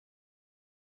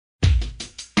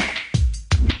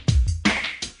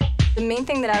The main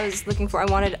thing that I was looking for, I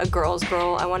wanted a girl's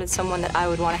girl. I wanted someone that I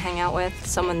would want to hang out with,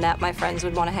 someone that my friends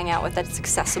would want to hang out with, that's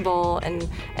accessible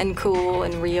and cool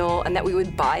and real, and that we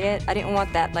would buy it. I didn't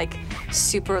want that like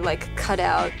super like cut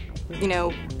out, you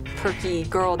know, perky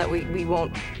girl that we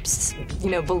won't,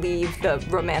 you know, believe the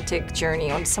romantic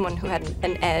journey. On someone who had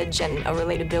an edge and a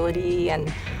relatability,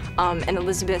 and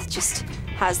Elizabeth just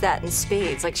has that in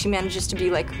spades. Like, she manages to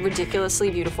be like ridiculously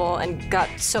beautiful and got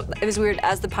so, it was weird,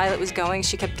 as the pilot was going,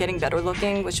 she kept getting better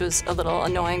looking, which was a little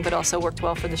annoying, but also worked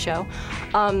well for the show.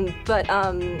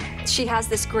 She has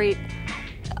this great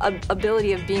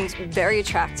ability of being very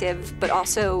attractive, but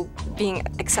also being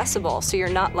accessible. So you're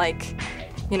not like,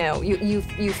 you know,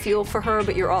 you feel for her,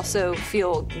 but you also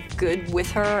feel good with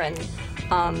her, and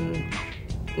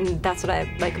that's what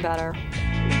I like about her.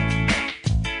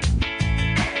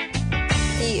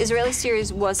 The Israeli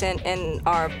series wasn't in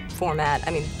our format.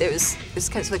 I mean, it was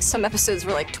kind of like some episodes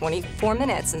were like 24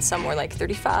 minutes and some were like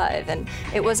 35, and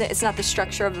it's not the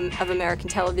structure of American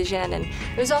television, and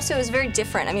it was very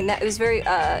different. I mean, it was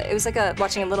like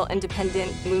watching a little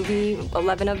independent movie,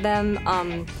 11 of them.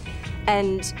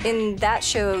 And in that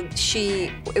show,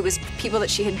 it was people that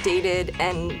she had dated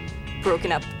and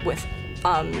broken up with.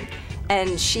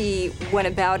 And she went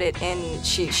about it, and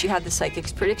she had the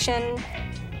psychic's prediction.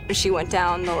 She went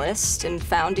down the list and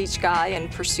found each guy and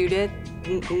pursued it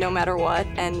no matter what.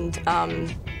 And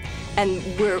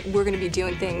we're going to be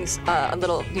doing things a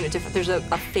little, you know, different. There's a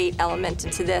fate element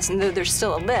into this, and though there's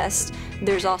still a list,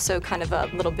 there's also kind of a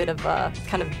little bit of a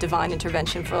kind of divine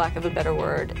intervention, for lack of a better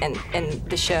word, in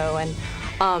the show. And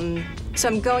so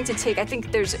I'm going to take, I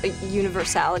think there's a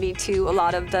universality to a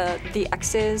lot of the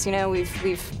exes. You know,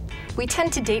 we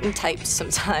tend to date in types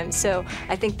sometimes, so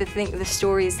I think the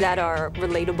stories that are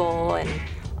relatable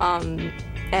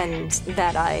and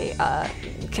that I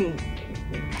can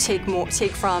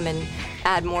take from and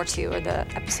add more to are the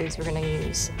episodes we're going to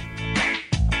use.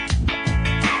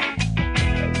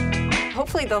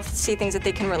 Hopefully they'll see things that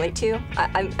they can relate to.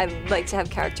 I like to have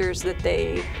characters that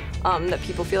that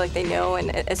people feel like they know,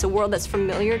 and it's a world that's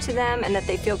familiar to them and that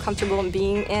they feel comfortable in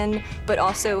being in, but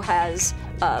also has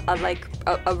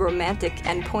a romantic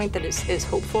endpoint that is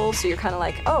hopeful. So you're kind of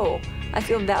like, oh, I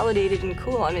feel validated and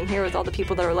cool. I'm in here with all the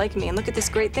people that are like me, and look at this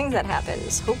great thing that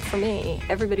happens. Hope for me.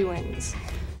 Everybody wins.